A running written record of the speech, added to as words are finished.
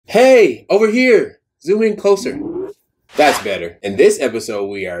Hey, over here. Zoom in closer. That's better. In this episode,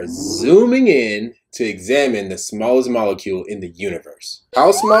 we are zooming in to examine the smallest molecule in the universe.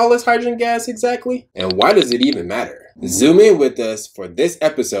 How small is hydrogen gas exactly? And why does it even matter? Zoom in with us for this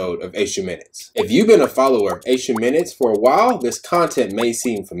episode of H2 Minutes. If you've been a follower of H2 Minutes for a while, this content may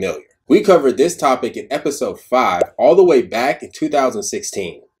seem familiar. We covered this topic in episode 5 all the way back in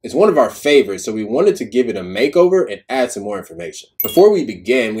 2016. It's one of our favorites, so we wanted to give it a makeover and add some more information. Before we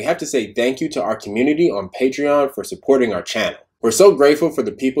begin, we have to say thank you to our community on Patreon for supporting our channel. We're so grateful for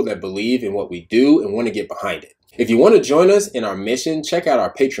the people that believe in what we do and want to get behind it. If you want to join us in our mission, check out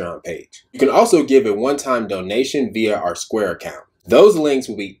our Patreon page. You can also give a one-time donation via our Square account. Those links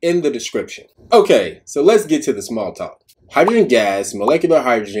will be in the description. Okay, so let's get to the small talk. Hydrogen gas, molecular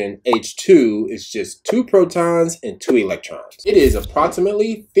hydrogen, H2, is just 2 protons and 2 electrons. It is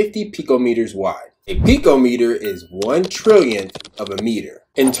approximately 50 picometers wide. A picometer is 1/1,000,000th of a meter.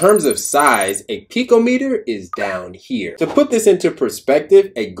 In terms of size, a picometer is down here. To put this into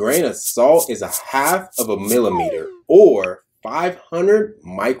perspective, a grain of salt is 1/2 of a millimeter, or 500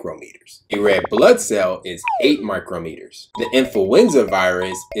 micrometers. A red blood cell is 8 micrometers. The influenza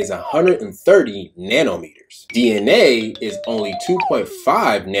virus is 130 nanometers. DNA is only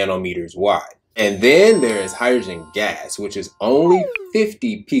 2.5 nanometers wide. And then there is hydrogen gas, which is only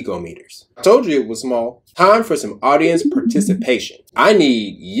 50 picometers. I told you it was small. Time for some audience participation. I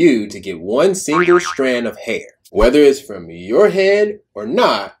need you to get one single strand of hair. Whether it's from your head or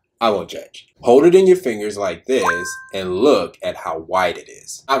not, I won't judge. Hold it in your fingers like this and look at how wide it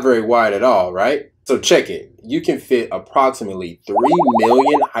is. Not very wide at all, right? So check it. You can fit approximately 3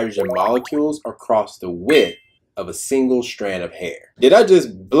 million hydrogen molecules across the width of a single strand of hair. Did I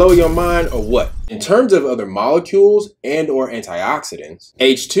just blow your mind or what? In terms of other molecules and or antioxidants,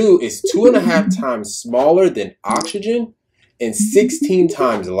 H2 is 2.5 times smaller than oxygen and 16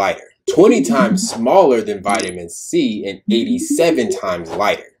 times lighter, 20 times smaller than vitamin C and 87 times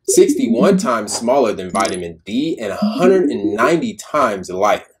lighter, 61 times smaller than vitamin D and 190 times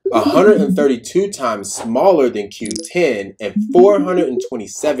lighter, 132 times smaller than Q10 and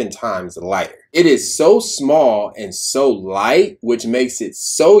 427 times lighter. It is so small and so light, which makes it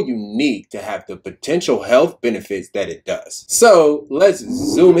so unique to have the potential health benefits that it does. So let's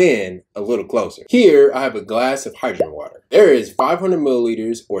zoom in a little closer. Here I have a glass of hydrogen water. There is 500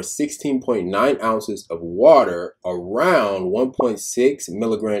 milliliters or 16.9 ounces of water around 1.6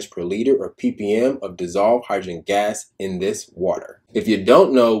 milligrams per liter or ppm of dissolved hydrogen gas in this water. If you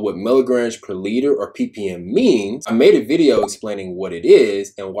don't know what milligrams per liter or ppm means, I made a video explaining what it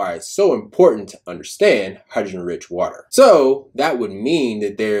is and why it's so important to understand hydrogen-rich water. So that would mean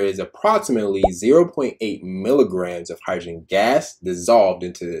that there is approximately 0.8 milligrams of hydrogen gas dissolved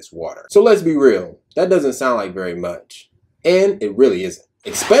into this water. So let's be real, that doesn't sound like very much. And it really isn't.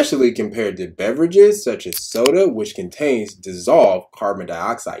 Especially compared to beverages such as soda, which contains dissolved carbon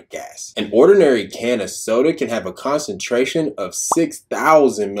dioxide gas. An ordinary can of soda can have a concentration of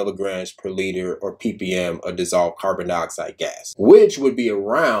 6,000 milligrams per liter or ppm of dissolved carbon dioxide gas, which would be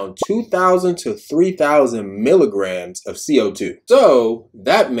around 2,000 to 3,000 milligrams of CO2. So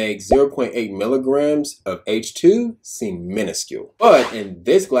that makes 0.8 milligrams of H2 seem minuscule. But in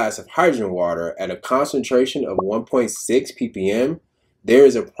this glass of hydrogen water at a concentration of 1.6 ppm, there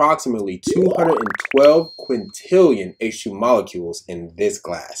is approximately 212 quintillion H2 molecules in this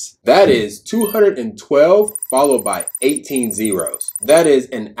glass. That is 212 followed by 18 zeros. That is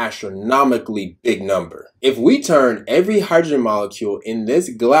an astronomically big number. If we turn every hydrogen molecule in this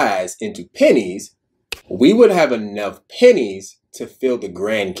glass into pennies, we would have enough pennies to fill the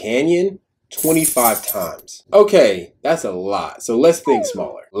Grand Canyon 25 times. Okay, that's a lot. So let's think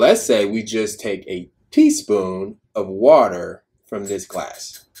smaller. Let's say we just take a teaspoon of water from this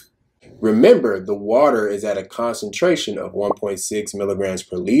glass. Remember, the water is at a concentration of 1.6 milligrams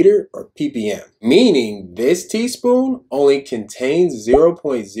per liter or ppm, meaning this teaspoon only contains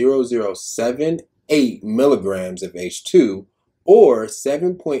 0.0078 milligrams of H2 or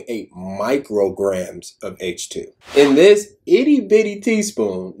 7.8 micrograms of H2. In this itty bitty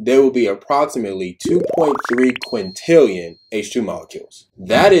teaspoon, there will be approximately 2.3 quintillion H2 molecules.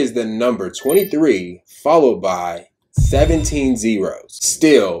 That is the number 23 followed by 17 zeros.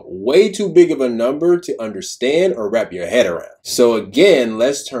 Still, way too big of a number to understand or wrap your head around. So again,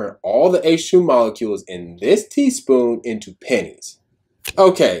 let's turn all the H2 molecules in this teaspoon into pennies.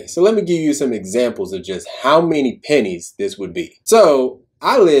 Okay, so let me give you some examples of just how many pennies this would be. So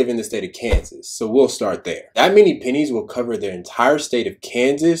I live in the state of Kansas, so we'll start there. That many pennies will cover the entire state of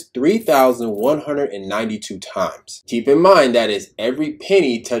Kansas 3,192 times. Keep in mind that is every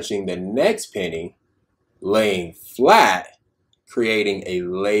penny touching the next penny, laying flat, creating a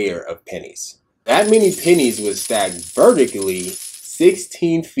layer of pennies. That many pennies would stack vertically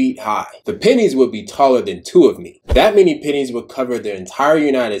 16 feet high. The pennies would be taller than 2 of me. That many pennies would cover the entire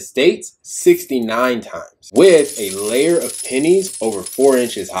United States 69 times, with a layer of pennies over 4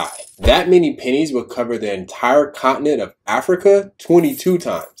 inches high. That many pennies would cover the entire continent of Africa 22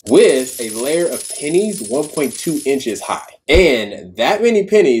 times, with a layer of pennies 1.2 inches high. And that many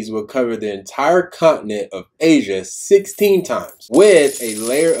pennies would cover the entire continent of Asia 16 times, with a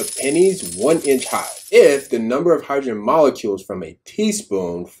layer of pennies 1 inch high. If the number of hydrogen molecules from a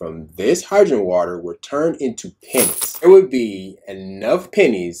teaspoon from this hydrogen water were turned into pennies, there would be enough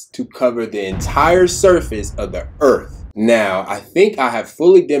pennies to cover the entire surface of the Earth. Now, I think I have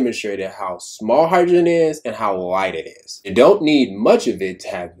fully demonstrated how small hydrogen is and how light it is. You don't need much of it to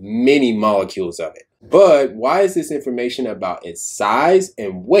have many molecules of it. But why is this information about its size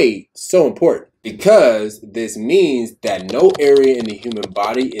and weight so important? Because this means that no area in the human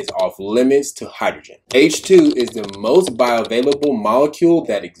body is off limits to hydrogen. H2 is the most bioavailable molecule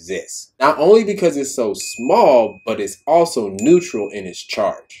that exists. Not only because it's so small, but it's also neutral in its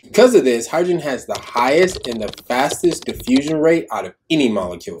charge. Because of this, hydrogen has the highest and the fastest diffusion rate out of any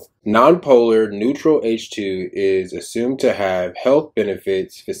molecule. Nonpolar neutral H2 is assumed to have health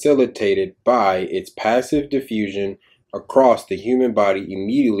benefits facilitated by its passive diffusion across the human body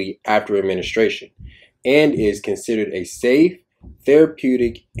immediately after administration, and is considered a safe,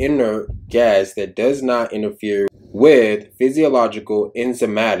 therapeutic, inert gas that does not interfere with physiological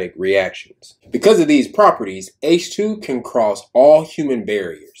enzymatic reactions. Because of these properties, H2 can cross all human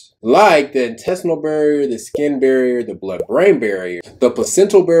barriers, like the intestinal barrier, the skin barrier, the blood-brain barrier, the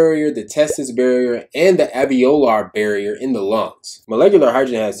placental barrier, the testis barrier, and the alveolar barrier in the lungs. Molecular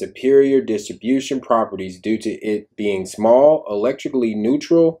hydrogen has superior distribution properties due to it being small, electrically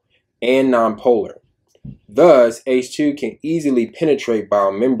neutral, and nonpolar. Thus, H2 can easily penetrate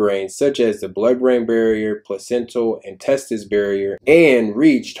biomembranes such as the blood-brain barrier, placental, and testis barrier, and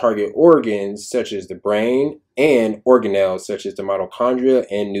reach target organs such as the brain and organelles such as the mitochondria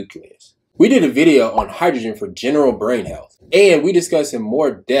and nucleus. We did a video on hydrogen for general brain health, and we discussed in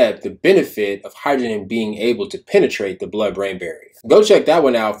more depth the benefit of hydrogen being able to penetrate the blood-brain barrier. Go check that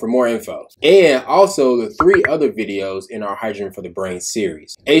one out for more info. And also the 3 other videos in our Hydrogen for the Brain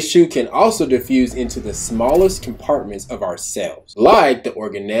series. H2 can also diffuse into the smallest compartments of our cells, like the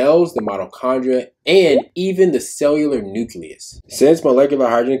organelles, the mitochondria, and even the cellular nucleus. Since molecular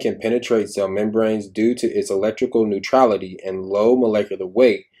hydrogen can penetrate cell membranes due to its electrical neutrality and low molecular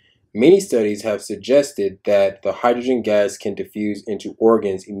weight, many studies have suggested that the hydrogen gas can diffuse into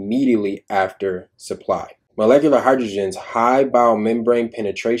organs immediately after supply. Molecular hydrogen's high biomembrane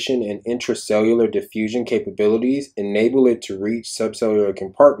penetration and intracellular diffusion capabilities enable it to reach subcellular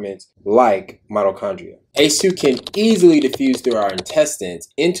compartments like mitochondria. H2 can easily diffuse through our intestines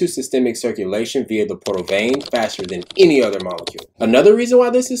into systemic circulation via the portal vein faster than any other molecule. Another reason why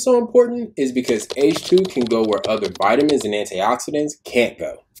this is so important is because H2 can go where other vitamins and antioxidants can't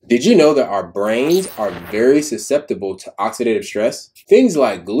go. Did you know that our brains are very susceptible to oxidative stress? Things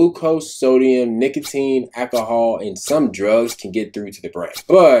like glucose, sodium, nicotine, alcohol, and some drugs can get through to the brain,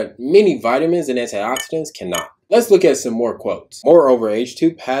 but many vitamins and antioxidants cannot. Let's look at some more quotes. Moreover,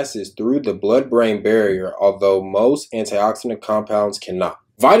 H2 passes through the blood-brain barrier, although most antioxidant compounds cannot.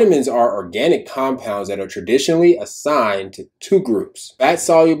 Vitamins are organic compounds that are traditionally assigned to 2 groups: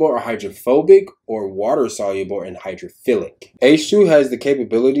 fat-soluble or hydrophobic, or water-soluble and hydrophilic. H2 has the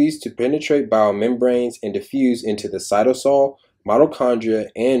capabilities to penetrate biomembranes and diffuse into the cytosol, mitochondria,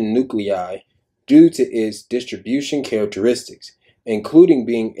 and nuclei due to its distribution characteristics, including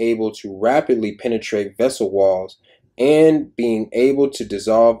being able to rapidly penetrate vessel walls and being able to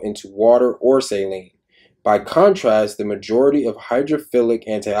dissolve into water or saline. By contrast, the majority of hydrophilic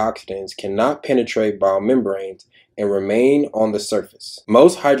antioxidants cannot penetrate biomembranes and remain on the surface.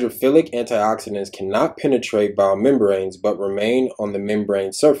 Most hydrophilic antioxidants cannot penetrate biomembranes but remain on the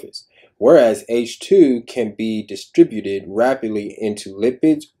membrane surface, whereas H2 can be distributed rapidly into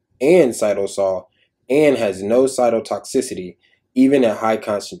lipids and cytosol and has no cytotoxicity even at high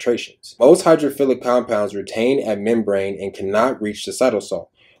concentrations. Most hydrophilic compounds retain at membrane and cannot reach the cytosol,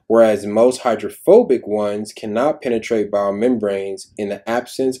 whereas most hydrophobic ones cannot penetrate biomembranes in the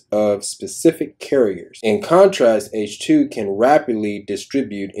absence of specific carriers. In contrast, H2 can rapidly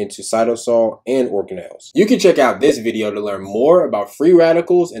distribute into cytosol and organelles. You can check out this video to learn more about free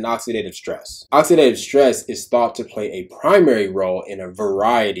radicals and oxidative stress. Oxidative stress is thought to play a primary role in a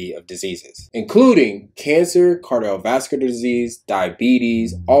variety of diseases, including cancer, cardiovascular disease,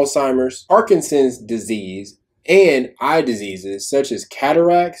 diabetes, Alzheimer's, Parkinson's disease, and eye diseases such as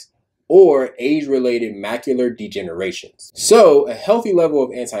cataracts or age-related macular degenerations. So a healthy level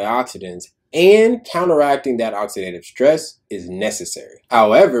of antioxidants and counteracting that oxidative stress is necessary.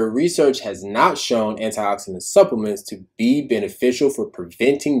 However, research has not shown antioxidant supplements to be beneficial for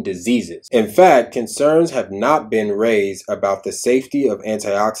preventing diseases. In fact, concerns have not been raised about the safety of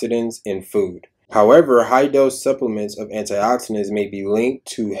antioxidants in food. However, high-dose supplements of antioxidants may be linked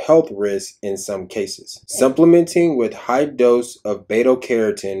to health risks in some cases. Supplementing with high dose of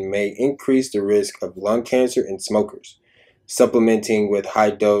beta-carotene may increase the risk of lung cancer in smokers. Supplementing with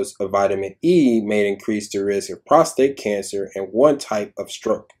high dose of vitamin E may increase the risk of prostate cancer and one type of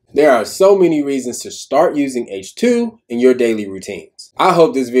stroke. There are so many reasons to start using H2 in your daily routines. I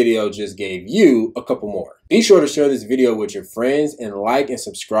hope this video just gave you a couple more. Be sure to share this video with your friends and like and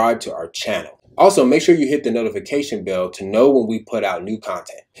subscribe to our channel. Also, make sure you hit the notification bell to know when we put out new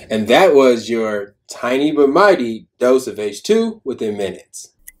content. And that was your tiny but mighty dose of H2 within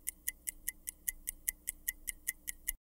minutes.